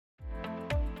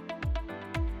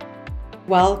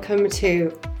Welcome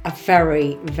to a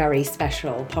very, very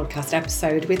special podcast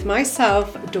episode with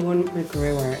myself, Dawn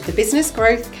McGruer, the business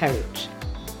growth coach.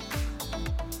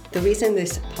 The reason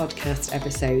this podcast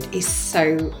episode is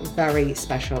so very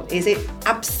special is it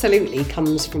absolutely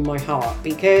comes from my heart,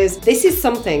 because this is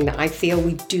something that I feel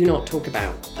we do not talk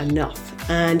about enough.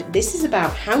 And this is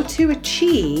about how to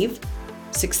achieve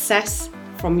success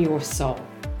from your soul.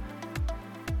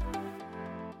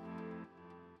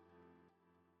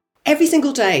 Every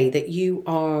single day that you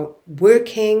are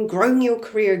working, growing your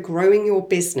career, growing your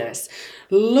business,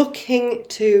 looking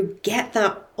to get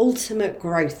that ultimate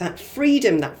growth, that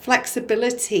freedom, that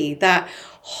flexibility, that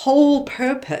whole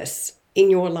purpose in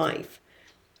your life,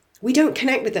 we don't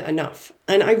connect with it enough.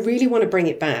 And I really want to bring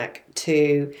it back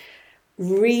to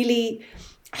really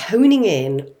honing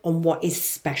in on what is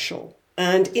special.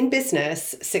 And in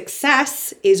business,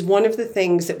 success is one of the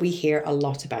things that we hear a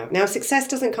lot about. Now, success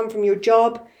doesn't come from your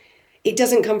job. It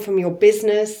doesn't come from your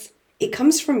business. It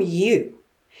comes from you.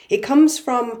 It comes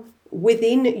from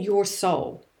within your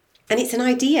soul. And it's an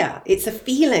idea. It's a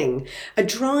feeling, a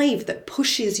drive that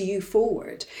pushes you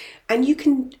forward. And you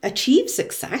can achieve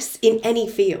success in any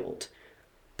field,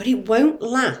 but it won't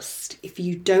last if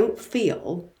you don't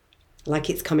feel like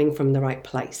it's coming from the right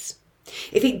place.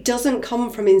 If it doesn't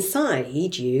come from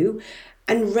inside you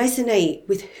and resonate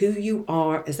with who you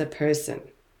are as a person.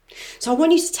 So I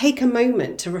want you to take a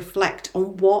moment to reflect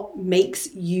on what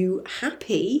makes you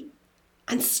happy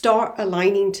and start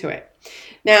aligning to it.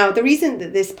 Now, the reason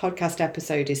that this podcast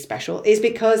episode is special is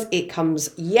because it comes,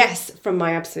 yes, from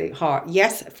my absolute heart,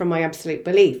 yes, from my absolute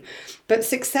belief, but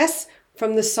success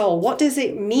from the soul. What does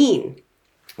it mean?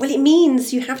 Well, it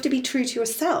means you have to be true to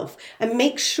yourself and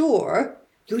make sure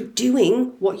you're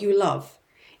doing what you love.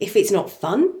 If it's not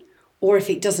fun or if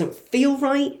it doesn't feel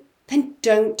right, then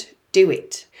don't do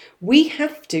it. We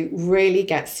have to really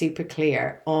get super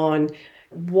clear on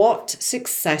what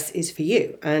success is for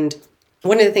you. And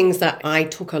one of the things that I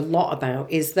talk a lot about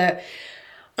is that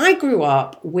I grew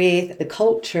up with the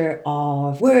culture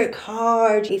of work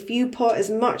hard. If you put as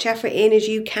much effort in as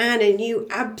you can and you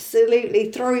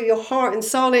absolutely throw your heart and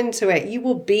soul into it, you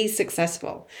will be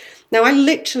successful. Now, I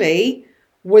literally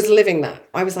was living that.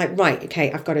 I was like, right,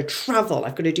 okay, I've got to travel.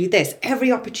 I've got to do this.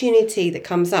 Every opportunity that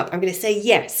comes up, I'm going to say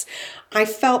yes. I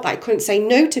felt that I couldn't say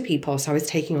no to people. So I was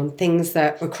taking on things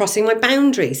that were crossing my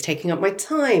boundaries, taking up my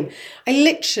time. I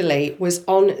literally was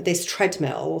on this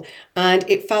treadmill and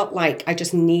it felt like I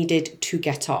just needed to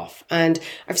get off. And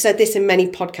I've said this in many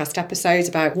podcast episodes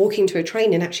about walking to a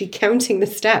train and actually counting the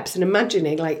steps and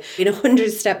imagining like in 100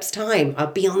 steps time,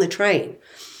 I'll be on the train.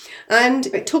 And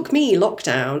it took me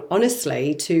lockdown,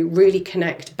 honestly, to really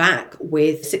connect back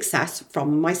with success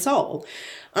from my soul.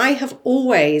 I have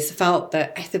always felt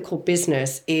that ethical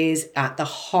business is at the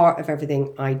heart of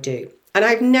everything I do. And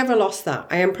I've never lost that.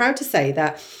 I am proud to say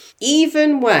that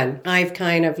even when I've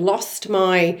kind of lost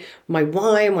my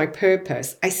why and my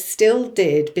purpose, I still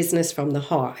did business from the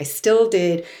heart. I still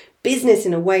did business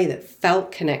in a way that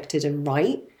felt connected and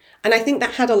right. And I think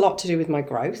that had a lot to do with my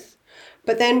growth.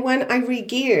 But then when I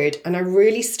re-geared and I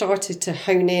really started to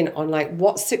hone in on like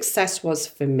what success was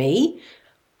for me,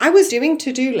 I was doing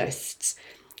to-do lists,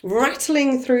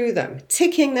 rattling through them,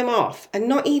 ticking them off, and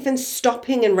not even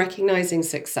stopping and recognizing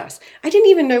success. I didn't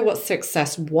even know what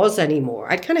success was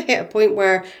anymore. I'd kind of hit a point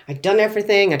where I'd done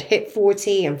everything. I'd hit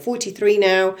 40, I'm 43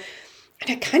 now.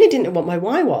 And I kind of didn't know what my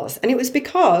why was. And it was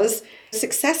because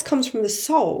success comes from the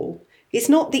soul. It's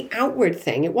not the outward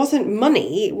thing. It wasn't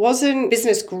money. It wasn't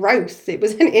business growth. It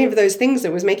wasn't any of those things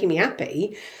that was making me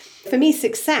happy. For me,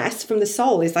 success from the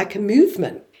soul is like a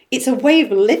movement. It's a way of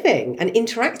living and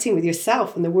interacting with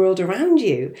yourself and the world around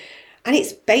you. And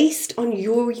it's based on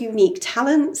your unique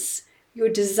talents, your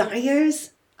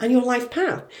desires, and your life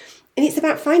path. And it's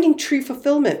about finding true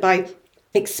fulfillment by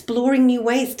exploring new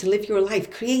ways to live your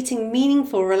life, creating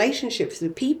meaningful relationships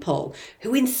with people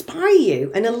who inspire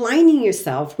you and aligning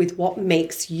yourself with what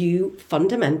makes you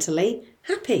fundamentally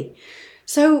happy.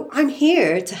 So I'm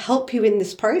here to help you in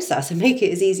this process and make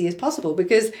it as easy as possible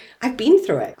because I've been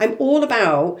through it. I'm all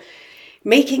about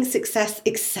making success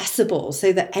accessible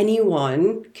so that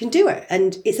anyone can do it.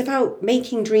 And it's about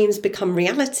making dreams become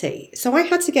reality. So I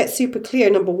had to get super clear,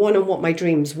 number one, on what my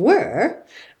dreams were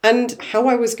and how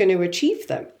I was going to achieve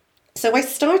them. So I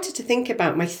started to think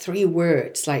about my 3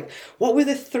 words, like what were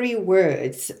the 3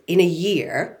 words in a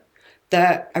year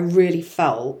that I really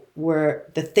felt were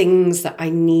the things that I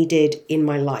needed in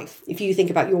my life. If you think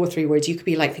about your 3 words, you could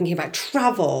be like thinking about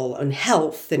travel and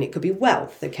health, and it could be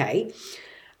wealth, okay?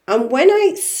 And when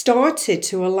I started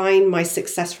to align my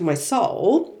success from my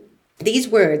soul, these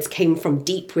words came from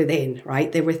deep within,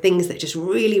 right? They were things that just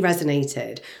really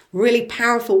resonated, really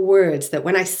powerful words that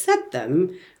when I said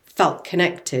them, felt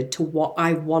connected to what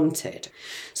I wanted.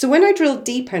 So when I drilled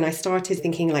deeper and I started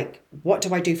thinking like, what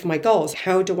do I do for my goals?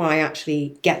 How do I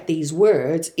actually get these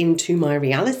words into my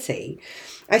reality?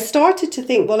 I started to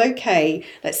think, well, okay,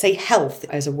 let's say health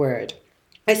as a word.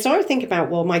 I started thinking about,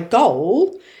 well, my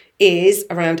goal is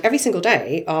around every single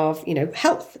day of,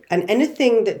 health, and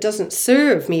anything that doesn't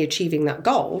serve me achieving that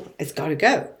goal has got to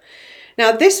go.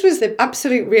 Now, this was the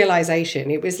absolute realization.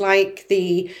 It was like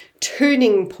the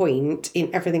turning point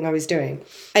in everything I was doing.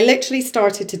 I literally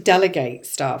started to delegate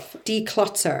stuff,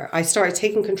 declutter. I started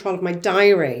taking control of my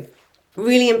diary,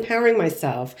 really empowering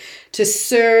myself to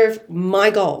serve my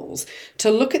goals, to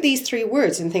look at these 3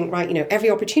 words and think, right, every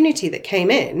opportunity that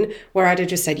came in where I'd have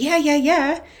just said,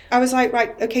 yeah, I was like,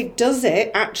 right, okay, does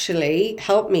it actually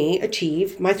help me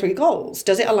achieve my 3 goals?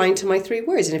 Does it align to my 3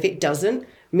 words? And if it doesn't,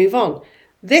 move on.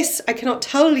 This, I cannot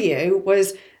tell you,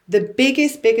 was the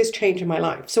biggest change in my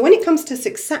life. So when it comes to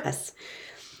success,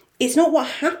 it's not what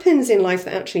happens in life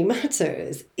that actually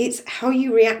matters. It's how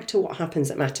you react to what happens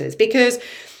that matters. Because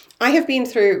I have been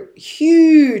through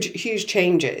huge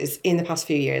changes in the past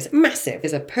few years, massive,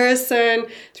 as a person,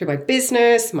 through my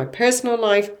business, my personal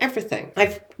life, everything.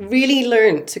 I've really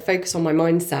learned to focus on my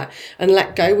mindset and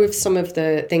let go of some of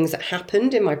the things that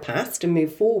happened in my past and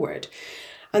move forward.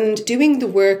 And doing the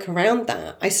work around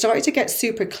that, I started to get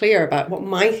super clear about what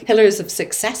my pillars of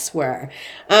success were.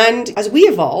 And as we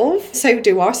evolve, so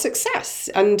do our success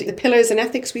and the pillars and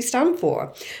ethics we stand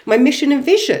for, my mission and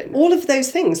vision, all of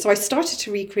those things. So I started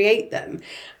to recreate them.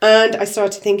 And I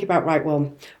started to think about, right,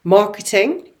 well,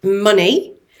 marketing,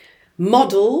 money,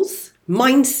 models,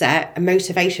 mindset and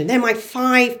motivation. They're my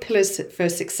 5 pillars for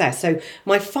success. So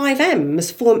my 5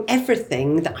 M's form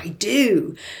everything that I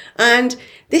do. And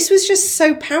this was just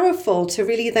so powerful to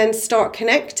really then start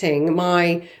connecting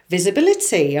my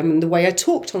visibility and the way I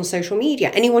talked on social media.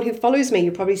 Anyone who follows me,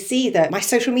 you probably see that my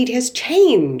social media has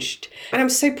changed. And I'm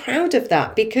so proud of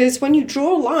that, because when you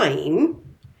draw a line,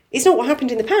 it's not what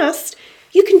happened in the past.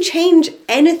 You can change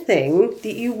anything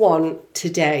that you want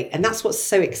today. And that's what's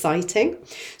so exciting.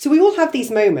 So we all have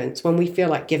these moments when we feel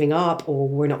like giving up or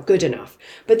we're not good enough.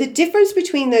 But the difference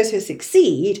between those who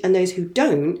succeed and those who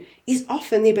don't is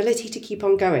often the ability to keep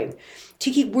on going,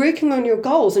 to keep working on your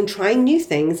goals and trying new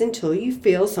things until you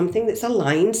feel something that's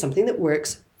aligned, something that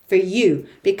works for you,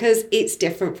 because it's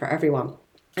different for everyone.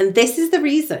 And this is the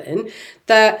reason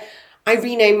that I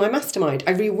renamed my mastermind.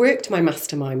 I reworked my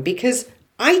mastermind because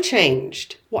I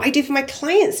changed. What I did for my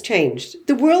clients changed.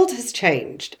 The world has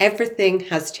changed. Everything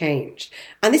has changed.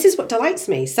 And this is what delights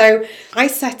me. So I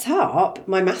set up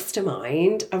my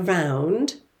mastermind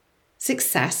around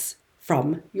success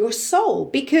from your soul,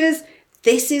 because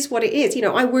this is what it is.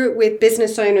 I work with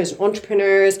business owners,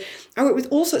 entrepreneurs. I work with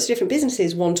all sorts of different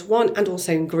businesses, one-to-one, and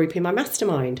also in group in my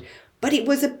mastermind. But it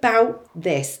was about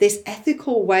this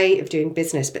ethical way of doing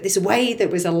business, but this way that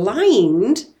was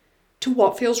aligned to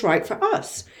what feels right for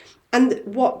us. And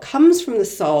what comes from the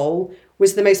soul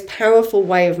was the most powerful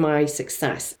way of my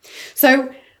success.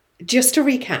 So just to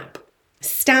recap,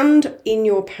 stand in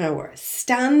your power,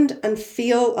 stand and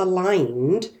feel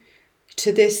aligned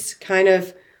to this kind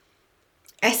of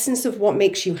essence of what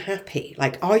makes you happy.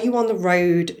 Like, are you on the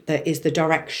road that is the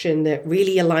direction that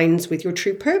really aligns with your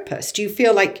true purpose? Do you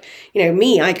feel like,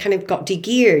 me, I kind of got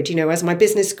de-geared, as my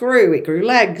business grew, it grew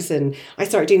legs and I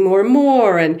started doing more and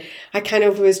more. And I kind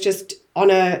of was just on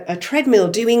a treadmill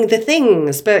doing the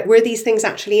things, but were these things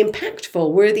actually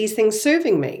impactful? Were these things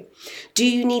serving me? Do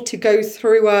you need to go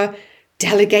through a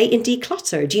delegate and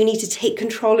declutter? Do you need to take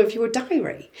control of your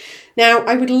diary? Now,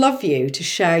 I would love you to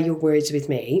share your words with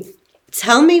me.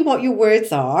 Tell me what your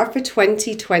words are for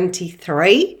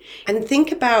 2023 and think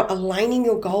about aligning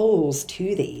your goals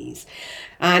to these.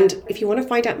 And if you want to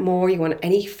find out more, you want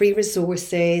any free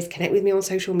resources, connect with me on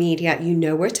social media, you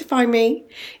know where to find me.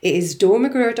 It is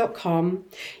dawnmcgruer.com.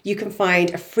 You can find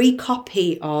a free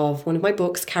copy of one of my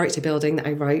books, Character Building, that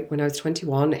I wrote when I was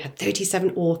 21. It had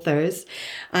 37 authors,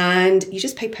 and you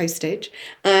just pay postage.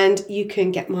 And you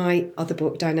can get my other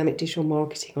book, Dynamic Digital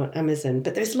Marketing, on Amazon.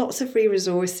 But there's lots of free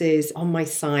resources on my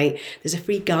site. There's a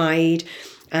free guide,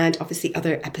 and obviously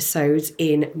other episodes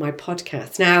in my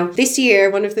podcast. Now, this year,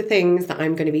 one of the things that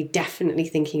I'm going to be definitely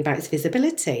thinking about is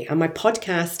visibility. And my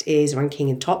podcast is ranking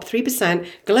in top 3%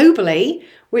 globally,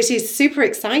 which is super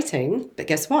exciting. But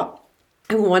guess what?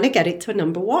 I want to get it to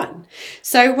number one.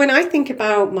 So when I think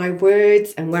about my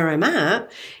words and where I'm at,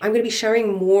 I'm going to be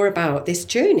sharing more about this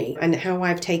journey and how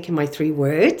I've taken my 3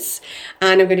 words.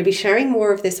 And I'm going to be sharing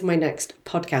more of this in my next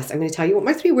podcast. I'm going to tell you what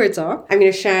my 3 words are. I'm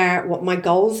going to share what my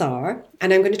goals are.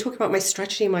 And I'm going to talk about my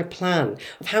strategy and my plan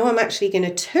of how I'm actually going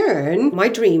to turn my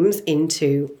dreams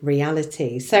into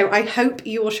reality. So I hope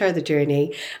you will share the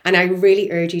journey. And I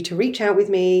really urge you to reach out with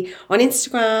me on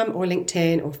Instagram or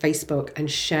LinkedIn or Facebook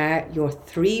and share your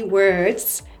 3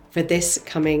 words for this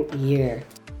coming year.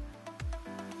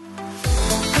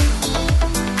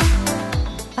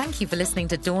 Thank you for listening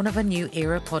to Dawn of a New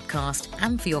Era podcast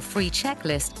and for your free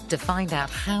checklist to find out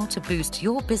how to boost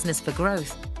your business for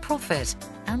growth, profit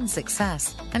and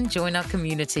success, and join our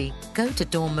community. Go to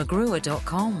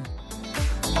dawnmcgruer.com.